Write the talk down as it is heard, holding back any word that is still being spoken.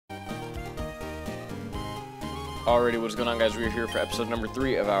Alrighty, what's going on, guys? We're here for episode number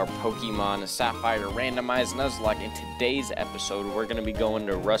 3 of our Pokemon Sapphire Randomized Nuzlocke. In today's episode, we're going to be going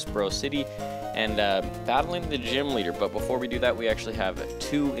to Rustboro City and battling the gym leader. But before we do that, we actually have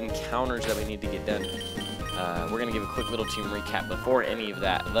 2 encounters that we need to get done. We're going to give a quick little team recap before any of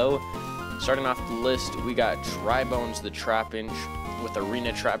that, though. Starting off the list, we got Drybones the Trapinch with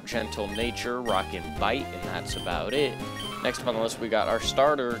Arena Trap Gentle Nature, rocking Bite, and that's about it. Next up on the list, we got our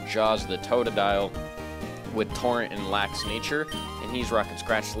starter, Dqzzi the Totodile, with Torrent and Lax Nature, and he's rocking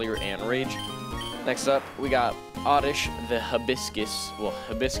Scratch, Leer, and Rage. Next up, we got Oddish the Hibiscus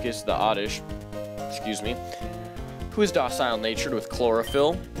the Oddish, excuse me, who is Docile Natured with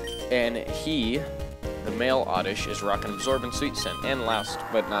Chlorophyll, and he, the male Oddish, is rocking Absorb and Sweet Scent. And last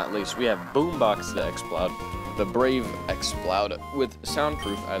but not least, we have Boombox the Exploud, the Brave Exploud, with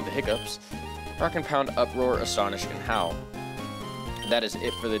Soundproof out of the Hiccups, rocking Pound, Uproar, Astonish, and Howl. That is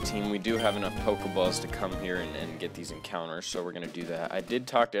it for the team. We do have enough Pokeballs to come here and get these encounters, so we're going to do that. I did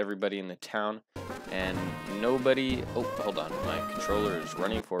talk to everybody in the town, and nobody... Oh, hold on. My controller is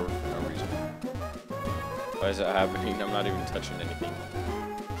running forward for no reason. Why is that happening? I'm not even touching anything.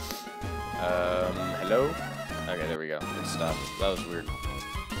 Hello? Okay, there we go. It stopped. That was weird.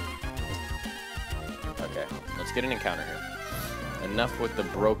 Okay, let's get an encounter here. Enough with the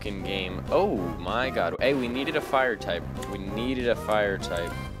broken game. Oh my god. Hey, we needed a fire type. We needed a fire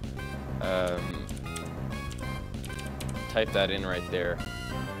type. Type that in right there.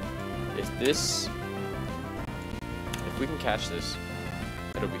 If we can catch this,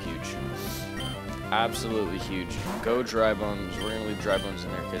 it'll be huge. Absolutely huge. Go Drybones. We're gonna leave Drybones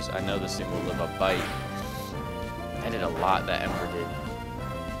in there because I know this thing will live a Bite. I did a lot that Ember did.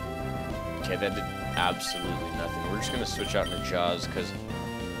 Okay, that did absolutely nothing. We're just going to switch out into Dqzzi because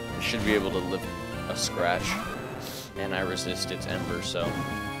it should be able to lift a Scratch, and I resist its Ember, so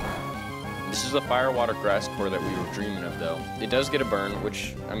this is the Fire Water Grass core that we were dreaming of, though. It does get a burn,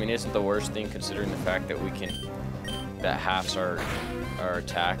 which, I mean, isn't the worst thing considering the fact that that halves our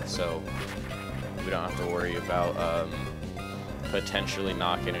attack, so we don't have to worry about potentially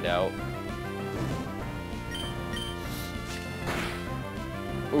knocking it out.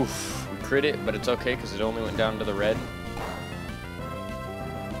 Oof. Crit it, but it's okay because it only went down to the red.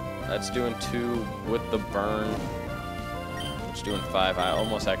 That's doing 2 with the burn. It's doing 5. I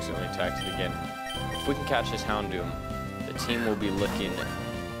almost accidentally attacked it again. If we can catch this Houndoom, the team will be looking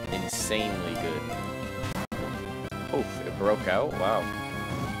insanely good. Oh, it broke out? Wow.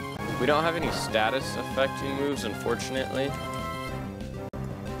 We don't have any status affecting moves, unfortunately.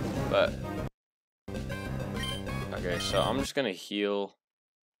 But okay, so I'm just gonna heal.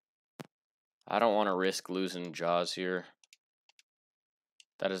 I don't want to risk losing Dqzzi here.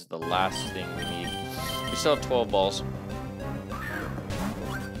 That is the last thing we need. We still have 12 balls.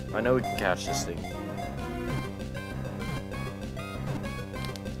 I know we can catch this thing.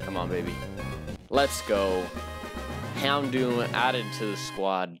 Come on, baby. Let's go. Houndoom added to the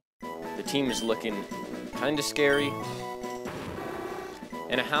squad. The team is looking kind of scary.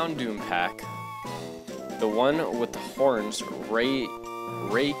 In a Houndoom pack, the one with the horns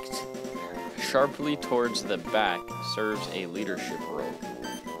raked sharply towards the back serves a leadership role.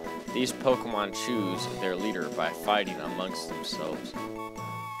 These Pokemon choose their leader by fighting amongst themselves.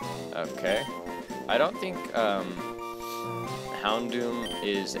 Okay. I don't think Houndoom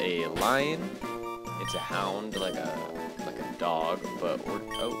is a lion. It's a hound, like a dog, but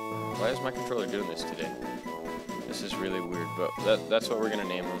oh, why is my controller doing this today? This is really weird, but that's what we're gonna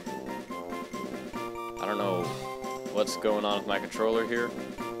name him. I don't know what's going on with my controller here.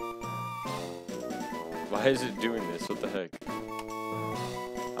 Why is it doing this? What the heck?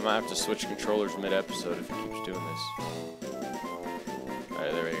 I might have to switch controllers mid-episode if it keeps doing this.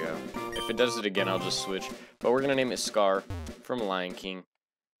 Alright, there we go. If it does it again, I'll just switch. But we're going to name it Scar from Lion King.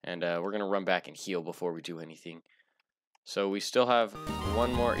 And we're going to run back and heal before we do anything. So we still have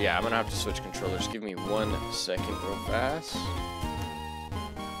one more. Yeah, I'm going to have to switch controllers. Give me 1 second real fast.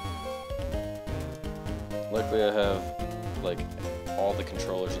 Luckily I have, like, all the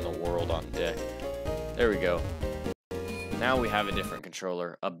controllers in the world on deck. There we go. Now we have a different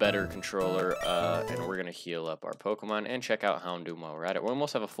controller, a better controller, and we're going to heal up our Pokemon and check out Houndoom while we're at it. We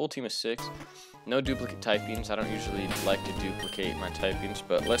almost have a full team of 6. No duplicate typings. I don't usually like to duplicate my typings,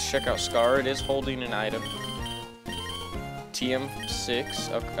 but let's check out Scar. It is holding an item.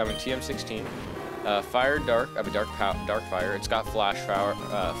 TM16. Fire Dark. Dark Fire. It's got Flash Fire,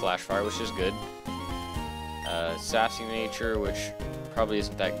 which is good. Sassy Nature, which probably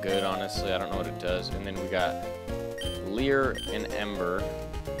isn't that good, honestly. I don't know what it does. And then we got Leer and Ember.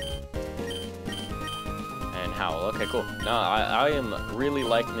 And Howl. Okay, cool. No, I am really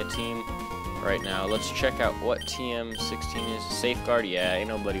liking the team. right now. Let's check out what TM16 is. Safeguard, yeah, ain't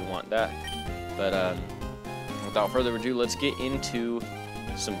nobody want that. But without further ado, let's get into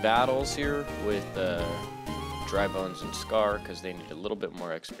some battles here with Dry Bones and Scar, because they need a little bit more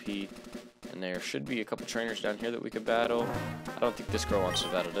XP. And there should be a couple trainers down here that we could battle. I don't think this girl wants to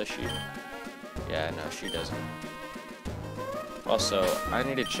battle, does she? Yeah, no, she doesn't. Also, I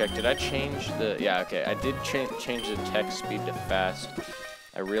need to check. Did I change the... Yeah, okay, I did change the text speed to fast.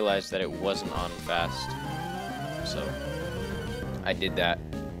 I realized that it wasn't on fast. So, I did that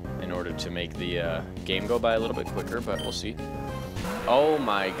in order to make the game go by a little bit quicker, but we'll see. Oh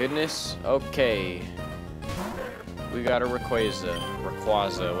my goodness. Okay. We got a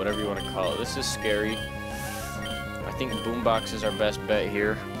Rayquaza, whatever you want to call it. This is scary. I think Boombox is our best bet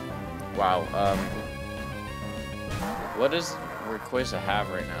here. Wow. What does Rayquaza have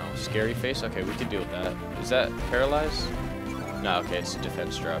right now? Scary face? Okay, we can deal with that. Is that paralyzed? No, okay, it's a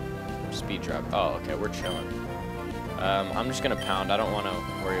defense drop. Speed drop. Oh, okay, we're chilling. I'm just gonna pound. I don't want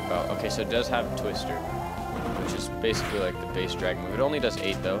to worry about... Okay, so it does have Twister, which is basically like the base dragon move. It only does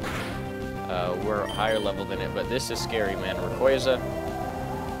 8, though. We're higher level than it, but this is scary, man. Rayquaza,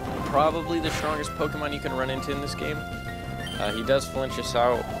 probably the strongest Pokemon you can run into in this game. He does flinch us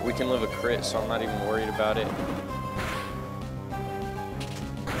out. We can live a crit, so I'm not even worried about it.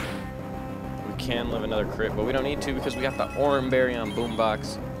 We can live another crit, but we don't need to because we got the Oranberry on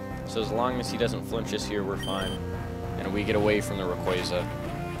Boombox. So as long as he doesn't flinch us here, we're fine. And we get away from the Rayquaza.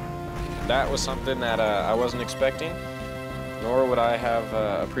 That was something that I wasn't expecting. Nor would I have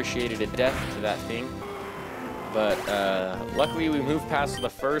appreciated a death to that thing. But luckily we moved past the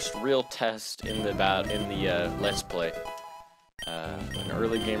first real test in the Let's Play. An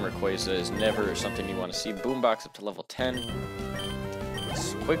early game Rayquaza is never something you want to see. Boombox up to level 10.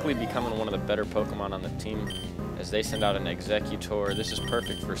 It's quickly becoming one of the better Pokemon on the team as they send out an Executor. This is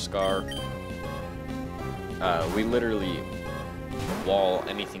perfect for Scar. We literally wall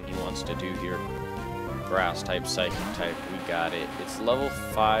anything he wants to do here. Grass type, Psychic type, we got it. It's level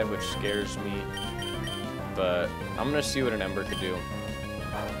 5, which scares me, but I'm gonna see what an Ember could do.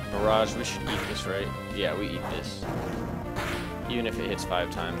 Mirage, we should eat this, right? Yeah, we eat this. Even if it hits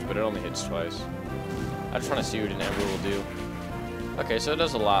 5 times, but it only hits twice. I just want to see what an Ember will do. Okay, so it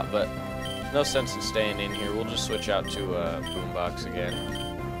does a lot, but no sense in staying in here. We'll just switch out to Boombox again.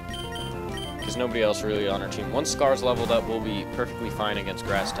 Because nobody else really on our team. Once Scar's leveled up, we'll be perfectly fine against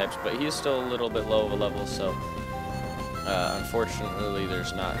grass types, but he is still a little bit low of a level, so unfortunately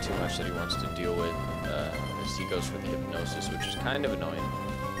there's not too much that he wants to deal with as he goes for the Hypnosis, which is kind of annoying.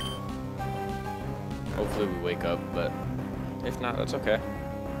 Hopefully we wake up, but if not, that's okay.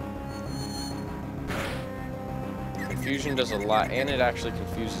 Confusion does a lot, and it actually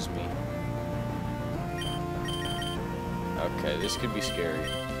confuses me. Okay, this could be scary.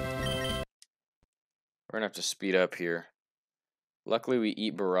 We're gonna have to speed up here. Luckily, we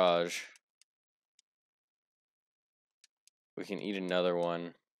eat Barrage. We can eat another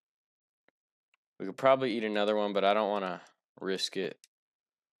one. We could probably eat another one, but I don't want to risk it.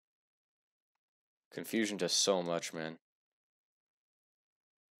 Confusion does so much, man.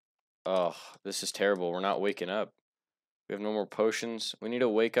 Oh, this is terrible. We're not waking up. We have no more potions. We need to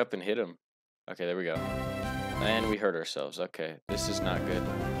wake up and hit him. Okay, there we go. And we hurt ourselves. Okay, this is not good.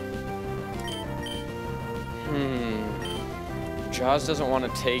 Jaws doesn't want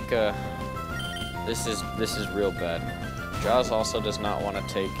to take this is real bad. Jaws also does not want to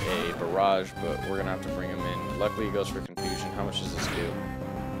take a Barrage, but we're gonna have to bring him in. Luckily he goes for Confusion. How much does this do?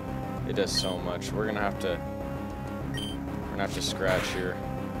 It does so much. We're gonna have to scratch here.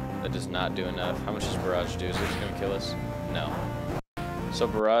 That does not do enough. How much does Barrage do? Is this gonna kill us? No. So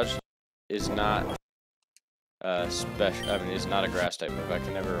Barrage is not special. I mean, it's not a grass type move. I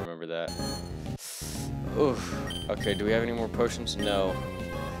can never remember that. Oof. Okay, do we have any more potions? No.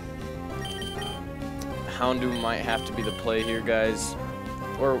 Houndoom might have to be the play here, guys.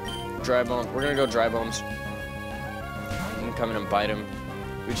 Or Dry Bones. We're gonna go Dry Bones. You can come in and bite him.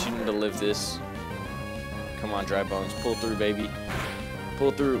 We just need to live this. Come on, Dry Bones. Pull through, baby.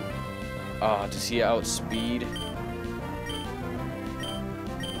 Pull through. Ah, does he outspeed?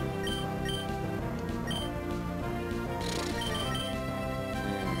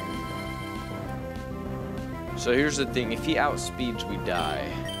 So here's the thing, if he outspeeds, we die.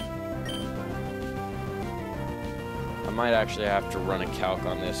 I might actually have to run a calc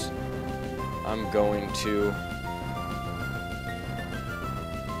on this. I'm going to.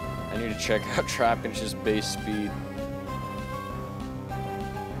 I need to check out Trapinch's base speed.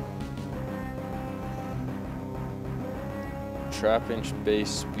 Trapinch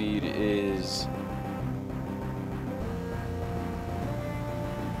base speed is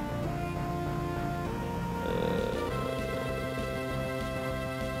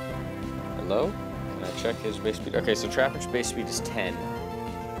Hello? Can I check his base speed? Okay, so Trapper's base speed is 10.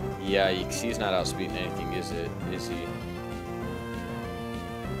 Yeah, you can see he's not outspeeding anything, is it? Is he?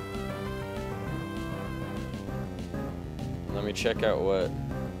 Let me check out what...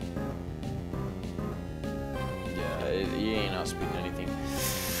 Yeah, he ain't outspeeding anything.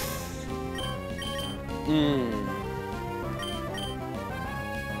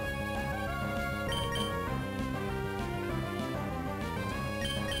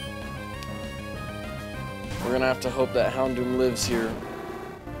 We're gonna have to hope that Houndoom lives here.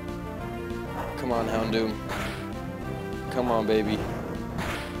 Come on, Houndoom. Come on, baby.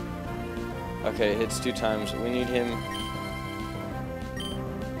 Okay, hits 2 times. We need him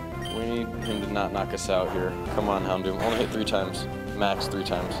to not knock us out here. Come on, Houndoom. Only hit 3 times. Max 3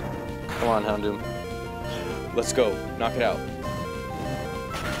 times. Come on, Houndoom. Let's go. Knock it out.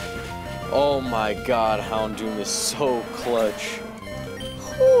 Oh my god, Houndoom is so clutch.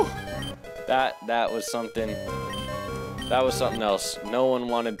 Whew. That was something. That was something else. No one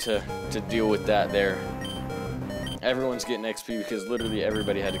wanted to deal with that there. Everyone's getting XP because literally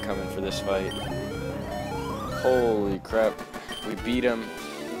everybody had to come in for this fight. Holy crap. We beat him.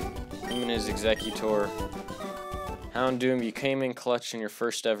 Him and his Executor. Houndoom, you came in clutch in your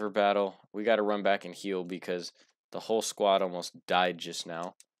first ever battle. We got to run back and heal because the whole squad almost died just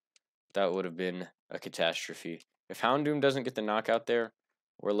now. That would have been a catastrophe. If Houndoom doesn't get the knockout there,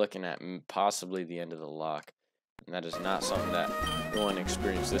 we're looking at possibly the end of the lock. And that is not something that we want to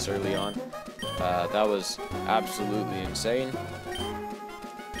experience this early on. That was absolutely insane.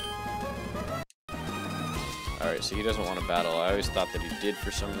 Alright, so he doesn't want to battle. I always thought that he did for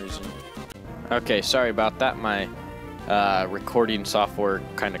some reason. Okay, sorry about that. My recording software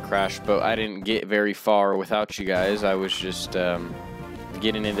kind of crashed, but I didn't get very far without you guys. I was just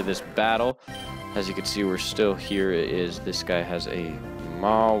getting into this battle. As you can see, we're still here. This guy has a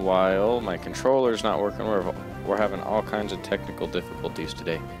Mawile. My controller's not working. We're having all kinds of technical difficulties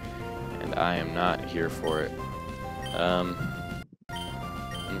today, and I am not here for it.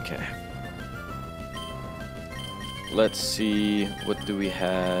 Okay. Let's see, what do we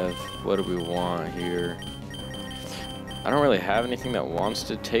have? What do we want here? I don't really have anything that wants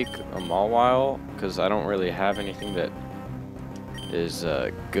to take a Mawile, because I don't really have anything that is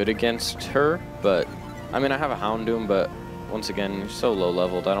good against her, but I mean, I have a Houndoom, but once again, he's so low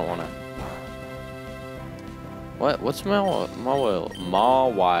leveled, I don't want to. What's Mawile's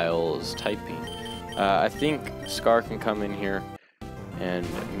typing? I think Scar can come in here and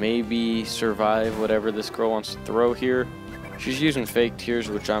maybe survive whatever this girl wants to throw here. She's using fake tears,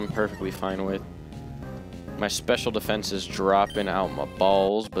 which I'm perfectly fine with. My special defense is dropping out my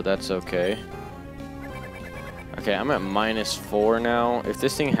balls, but that's okay. Okay, I'm at -4 now. If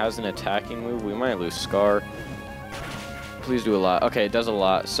this thing has an attacking move, we might lose Scar. Please do a lot. Okay, it does a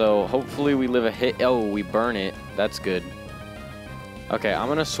lot. So hopefully we live a hit. Oh, we burn it. That's good. Okay, I'm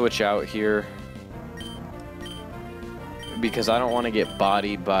going to switch out here because I don't want to get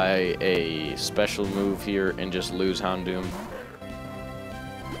bodied by a special move here and just lose Houndoom.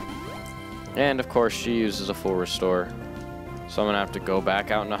 And of course, she uses a full restore. So I'm going to have to go back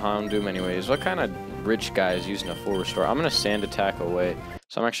out into Houndoom anyways. What kind of rich guy is using a full restore? I'm going to sand attack away.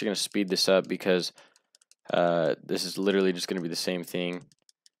 So I'm actually going to speed this up because this is literally just going to be the same thing.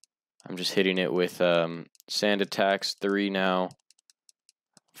 I'm just hitting it with sand attacks. 3 now.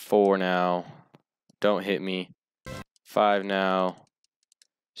 4 now. Don't hit me. 5 now.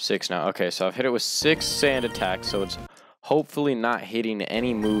 6 now. Okay, so I've hit it with 6 sand attacks, so it's hopefully not hitting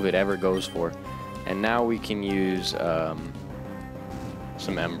any move it ever goes for. And now we can use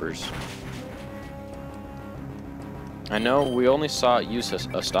some embers. I know we only saw it use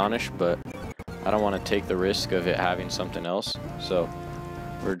Astonish, but I don't want to take the risk of it having something else. So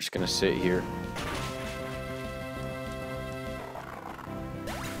we're just going to sit here.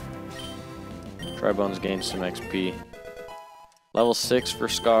 Tribones gained some XP. Level 6 for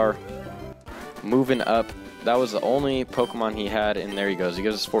Scar. Moving up. That was the only Pokemon he had, and there he goes. He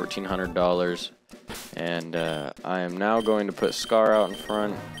gives us $1,400. And I am now going to put Scar out in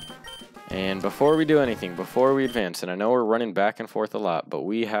front. And before we do anything, before we advance, and I know we're running back and forth a lot, but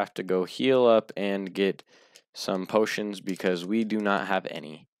we have to go heal up and get some potions because we do not have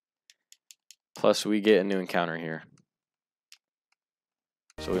any. Plus, we get a new encounter here.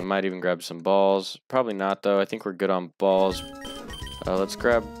 So we might even grab some balls. Probably not, though. I think we're good on balls. Let's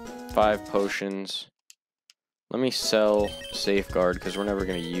grab 5 potions. Let me sell Safeguard because we're never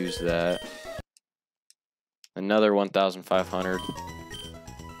going to use that. Another 1,500.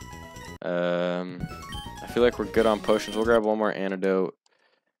 I feel like we're good on potions. We'll grab one more antidote.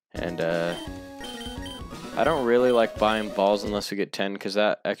 And I don't really like buying balls unless we get 10 because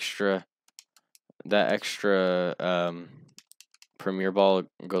that extra that extra Premier Ball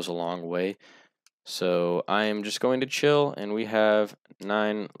goes a long way. So I am just going to chill, and we have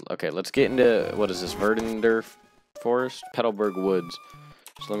 9. Okay, let's get into, what is this, Verdender Forest? Petalburg Woods.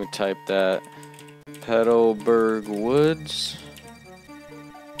 So let me type that. Petalburg Woods.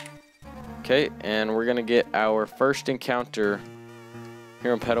 Okay, and we're going to get our first encounter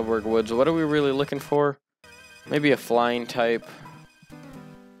here in Petalburg Woods. What are we really looking for? Maybe a flying type.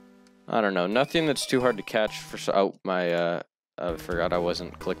 I don't know. Nothing that's too hard to catch for... Oh, my... I forgot I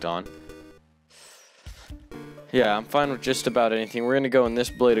wasn't clicked on. Yeah, I'm fine with just about anything. We're going to go in this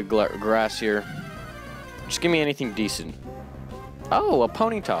blade of grass here. Just give me anything decent. Oh, a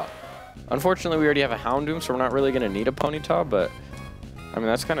Ponyta. Unfortunately, we already have a Houndoom, so we're not really going to need a Ponyta, but... I mean,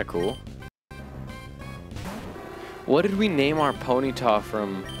 that's kind of cool. What did we name our Ponyta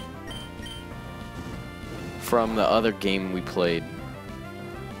from the other game we played?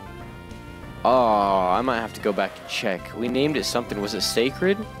 Oh, I might have to go back and check. We named it something. Was it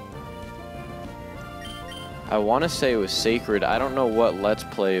Sacred? I want to say it was Sacred. I don't know what Let's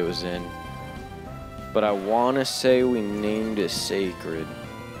Play it was in. But I want to say we named it Sacred.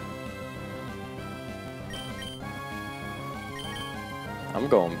 I'm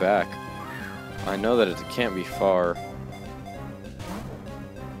going back. I know that it can't be far.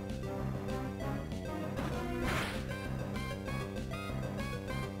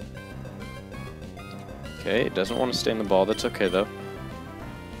 Okay, it doesn't want to stay in the ball. That's okay, though.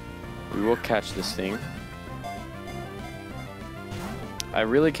 We will catch this thing. I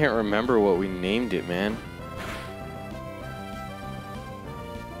really can't remember what we named it, man.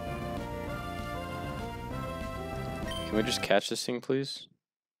 Can we just catch this thing, please?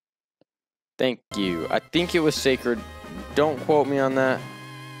 Thank you. I think it was Sacred. Don't quote me on that.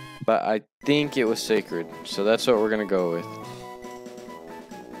 But I think it was Sacred. So that's what we're going to go with.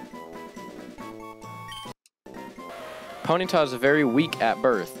 Ponyta is very weak at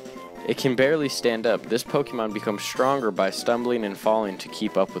birth. It can barely stand up. This Pokemon becomes stronger by stumbling and falling to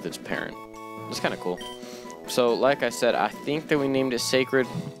keep up with its parent. It's kind of cool. So, like I said, I think that we named it Sacred.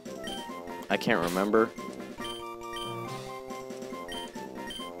 I can't remember.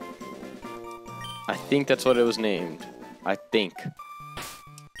 I think that's what it was named. I think.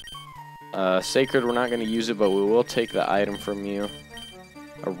 Sacred, we're not going to use it, but we will take the item from you.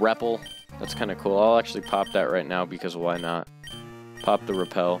 A Repel. That's kind of cool. I'll actually pop that right now because why not? Pop the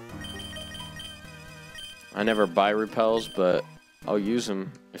Repel. I never buy repels, but I'll use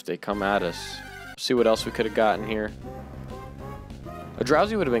them if they come at us. See what else we could have gotten here. A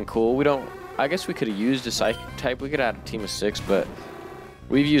Dqzzi would have been cool. We don't... I guess we could have used a Psychic type. We could have had a team of 6, but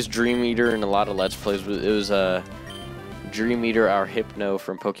we've used Dream Eater in a lot of Let's Plays. It was Dream Eater, our Hypno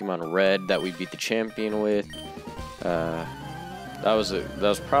from Pokemon Red that we beat the champion with. That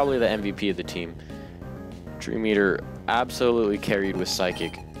was probably the MVP of the team. Dream Eater absolutely carried with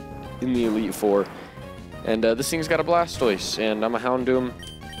Psychic in the Elite Four. And this thing's got a Blastoise, and I'm a Houndoom.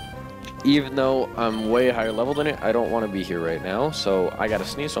 Even though I'm way higher level than it, I don't want to be here right now. So I gotta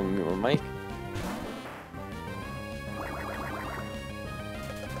sneeze, so I'm gonna mute my mic.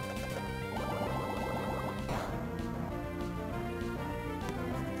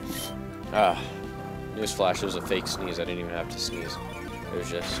 Newsflash, it was a fake sneeze. I didn't even have to sneeze. It was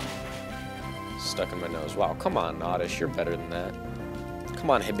just stuck in my nose. Wow, come on, Oddish, you're better than that.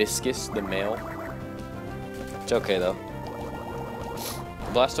 Come on, Hibiscus, the male. It's okay, though.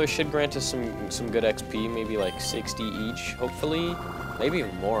 Blastoise should grant us some good XP, maybe like 60 each, hopefully. Maybe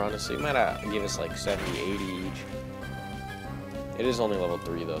even more, honestly. It might give us like 70, 80 each. It is only level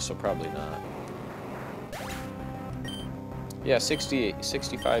 3, though, so probably not. Yeah, 60,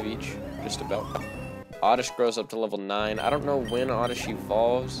 65 each, just about. Oddish grows up to level 9. I don't know when Oddish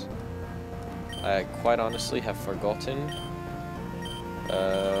evolves. I quite honestly have forgotten.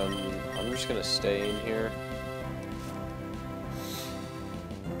 I'm just gonna stay in here.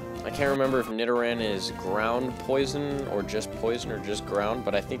 I can't remember if Nidoran is ground poison or just ground,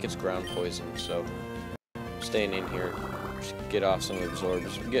 but I think it's ground poison, so staying in here. Just get off some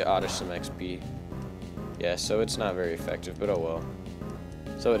absorbs. Get Oddish some XP. Yeah, so it's not very effective, but oh well.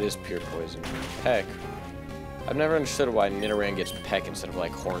 So it is pure poison. Peck. I've never understood why Nidoran gets Peck instead of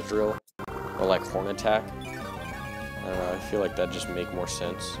like Horn Drill or like Horn Attack. I don't know, I feel like that'd just make more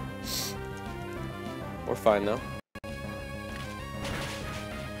sense. We're fine though.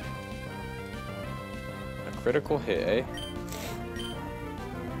 A critical hit, eh?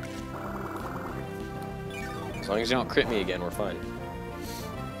 As long as you don't crit me again, we're fine.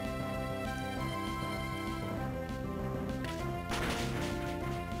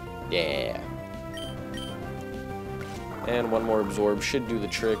 Yeah. And one more absorb should do the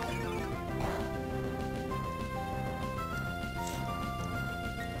trick.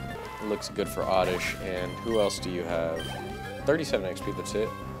 looks good for Oddish. And who else do you have? 37 XP, that's it.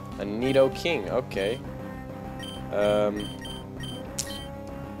 A Nido King, okay.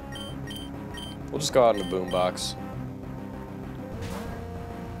 We'll just go out in the boombox.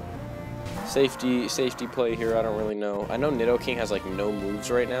 Safety play here, I don't really know. I know Nido King has like no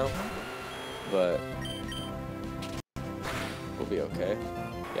moves right now, but we'll be okay.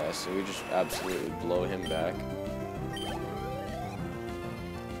 Yeah, so we just absolutely blow him back.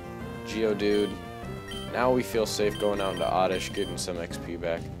 Geodude. Now we feel safe going out into Oddish, getting some XP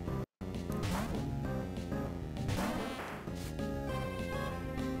back.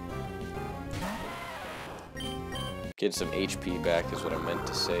 Get some HP back is what I meant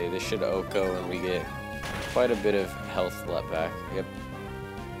to say. This should Oko and we get quite a bit of health let back. Yep.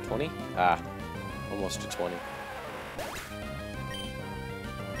 20? Ah, almost to 20.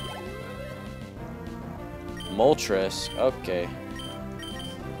 Moltres, okay.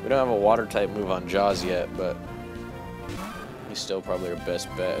 We don't have a water type move on Dqzzi yet, but he's still probably our best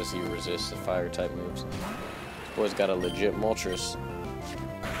bet as he resists the fire type moves. This boy's got a legit Moltres.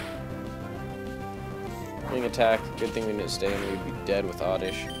 Wing attack, good thing we didn't stay in, we'd be dead with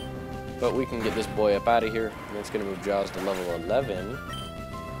Oddish. But we can get this boy up out of here, and it's going to move Dqzzi to level 11.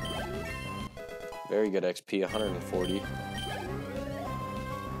 Very good XP, 140.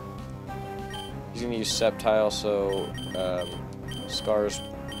 He's going to use Sceptile, so Scar's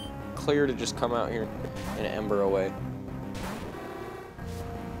clear to just come out here and Ember away.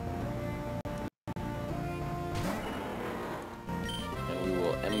 And we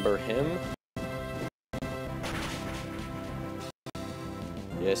will Ember him.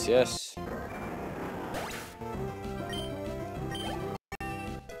 Yes, yes.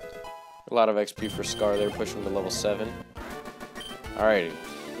 A lot of XP for Scar there, pushing to level 7. Alrighty.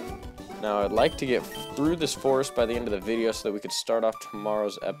 Now, I'd like to get through this forest by the end of the video so that we could start off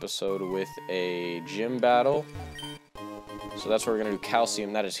tomorrow's episode with a gym battle. So that's where we're going to do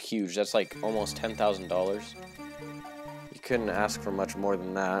Calcium. That is huge. That's like almost $10,000. You couldn't ask for much more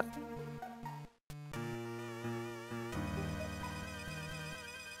than that.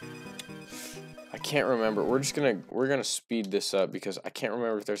 I can't remember. We're gonna speed this up because I can't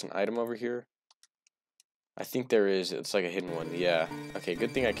remember if there's an item over here. I think there is. It's like a hidden one. Yeah. Okay,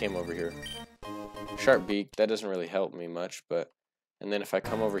 good thing I came over here. Sharp Beak, that doesn't really help me much, but... And then if I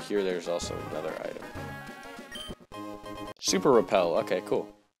come over here, there's also another item. Super Repel. Okay, cool.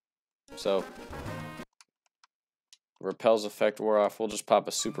 So... Repel's effect wore off. We'll just pop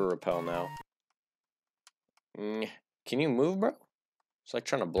a Super Repel now. Can you move, bro? It's like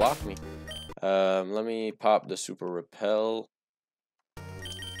trying to block me. Let me pop the Super Repel.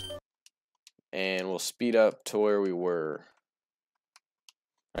 And we'll speed up to where we were.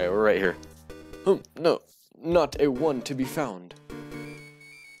 Alright, we're right here. No, not a one to be found.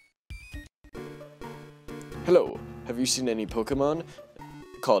 Hello, have you seen any Pokemon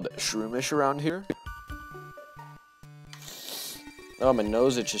called Shroomish around here? Oh, my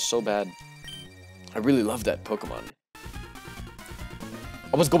nose itches so bad. I really love that Pokemon.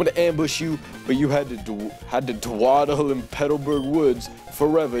 I was going to ambush you, but you had to dwaddle in Petalburg woods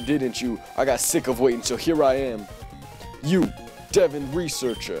forever, didn't you? I got sick of waiting, so here I am. You, Devin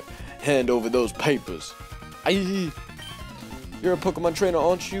researcher, hand over those papers. Aye. You're a Pokemon trainer,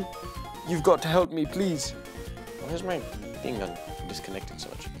 aren't you? You've got to help me, please. Why is my thing disconnected so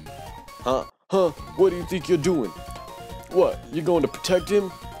much? Huh? What do you think you're doing? What, you're going to protect him?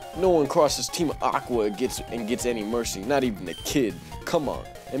 No one crosses Team Aqua gets any mercy, not even a kid. Come on,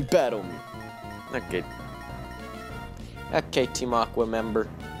 and battle me. Okay. Okay, Team Aqua member.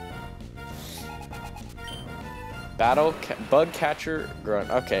 Battle, Bug Catcher, Grunt.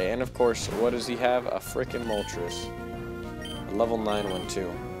 Okay, and of course, what does he have? A frickin' Moltres. A level 9 one,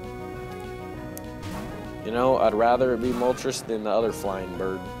 too. You know, I'd rather it be Moltres than the other flying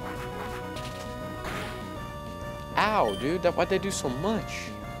bird. Ow, dude, why'd they do so much?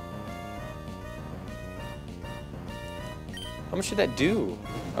 How much did that do?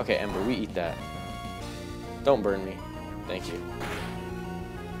 Okay, Ember, we eat that. Don't burn me. Thank you.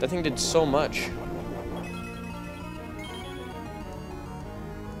 That thing did so much.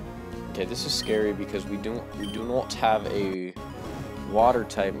 Okay, this is scary because we do not have a water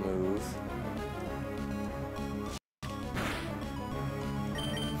type move.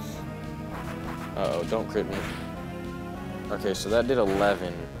 Uh-oh, don't crit me. Okay, so that did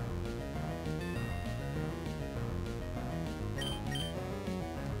 11.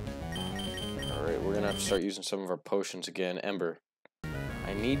 Alright, we're gonna have to start using some of our potions again. Ember.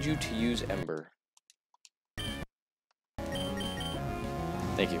 I need you to use Ember.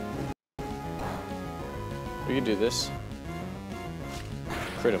 Thank you. We can do this.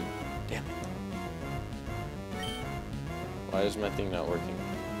 Crit him. Why is my thing not working?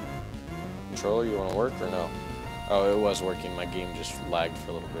 Controller, you want to work or no? Oh, it was working. My game just lagged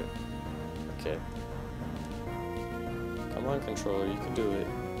for a little bit. Okay. Come on, controller, you can do it.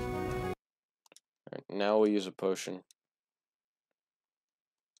 Alright, now we'll use a potion.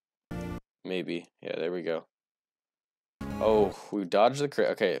 Maybe. Yeah, there we go. Oh, we dodged the crit.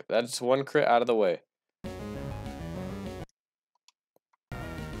 Okay, that's one crit out of the way.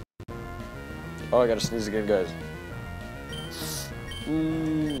 Oh, I gotta sneeze again, guys.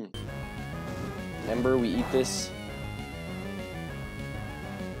 Remember, we eat this.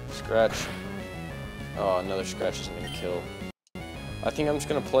 Scratch. Oh, another scratch isn't gonna kill. I think I'm just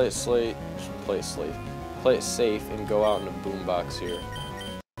gonna play it safe. Play it safe and go out in a boombox here.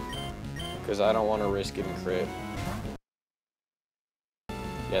 Because I don't want to risk getting crit.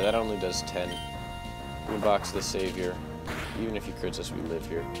 Yeah, that only does 10. Boombox the savior. Even if he crits us, we live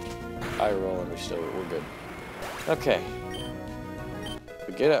here. High roll and we're good. Okay.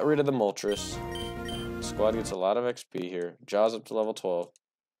 We get rid of the Moltres. Squad gets a lot of XP here. Jaws up to level 12.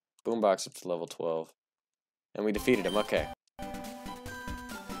 Boombox up to level 12. And we defeated him. Okay.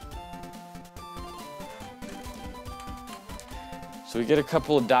 So we get a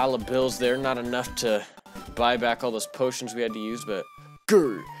couple of dollar bills there. Not enough to buy back all those potions we had to use, but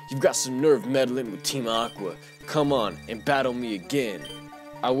grr, you've got some nerve meddling with Team Aqua. Come on and battle me again.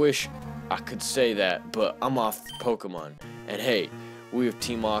 I wish I could say that, but I'm off Pokemon. And hey, we of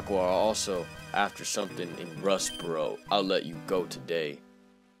Team Aqua are also after something in Rustboro. I'll let you go today.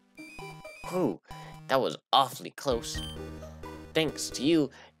 Whew, that was awfully close. Thanks to you,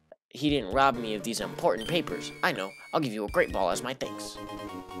 he didn't rob me of these important papers. I know, I'll give you a great ball as my thanks.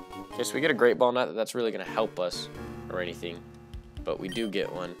 Okay, so we get a great ball. Not that that's really going to help us or anything, but we do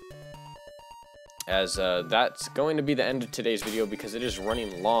get one. As that's going to be the end of today's video because it is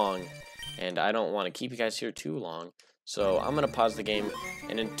running long, and I don't want to keep you guys here too long. So I'm gonna pause the game,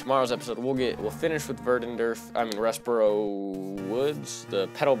 and in tomorrow's episode we'll finish with Rustboro Woods, the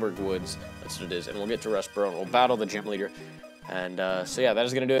Petalburg Woods. That's what it is, and we'll get to Rustboro and we'll battle the gym leader. And so yeah, that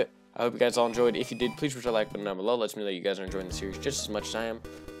is gonna do it. I hope you guys all enjoyed. If you did, please push the like button down below. Lets me know you guys are enjoying the series just as much as I am.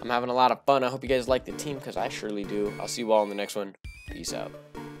 I'm having a lot of fun. I hope you guys like the team because I surely do. I'll see you all in the next one. Peace out.